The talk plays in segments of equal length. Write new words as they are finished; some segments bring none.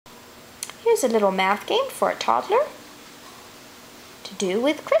Here's a little math game for a toddler to do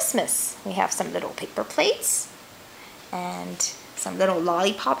with Christmas. We have some little paper plates and some little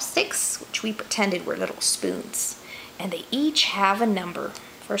lollipop sticks, which we pretended were little spoons. And they each have a number.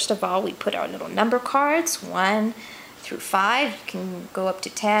 First of all, we put our little number cards, 1 through 5. You can go up to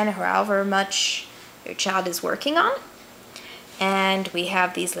 10, however much your child is working on. And we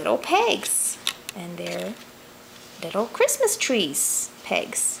have these little pegs, and they're little Christmas trees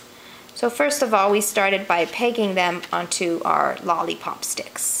pegs. So first of all, we started by pegging them onto our lollipop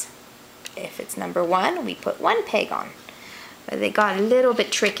sticks. If it's number 1, we put 1 peg on. But they got a little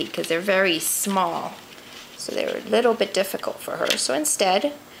bit tricky because they're very small, so they were a little bit difficult for her. So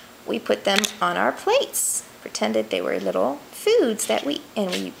instead, we put them on our plates, pretended they were little foods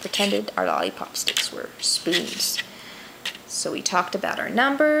and we pretended our lollipop sticks were spoons. So we talked about our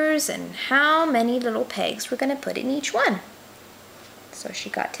numbers and how many little pegs we're going to put in each one. So she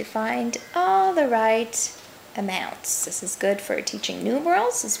got to find all the right amounts. This is good for teaching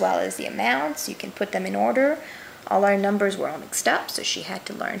numerals as well as the amounts. You can put them in order. All our numbers were all mixed up, so she had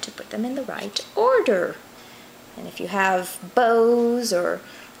to learn to put them in the right order. And if you have bows or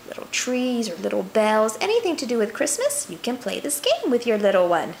little trees or little bells, anything to do with Christmas, you can play this game with your little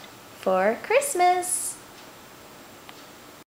one for Christmas.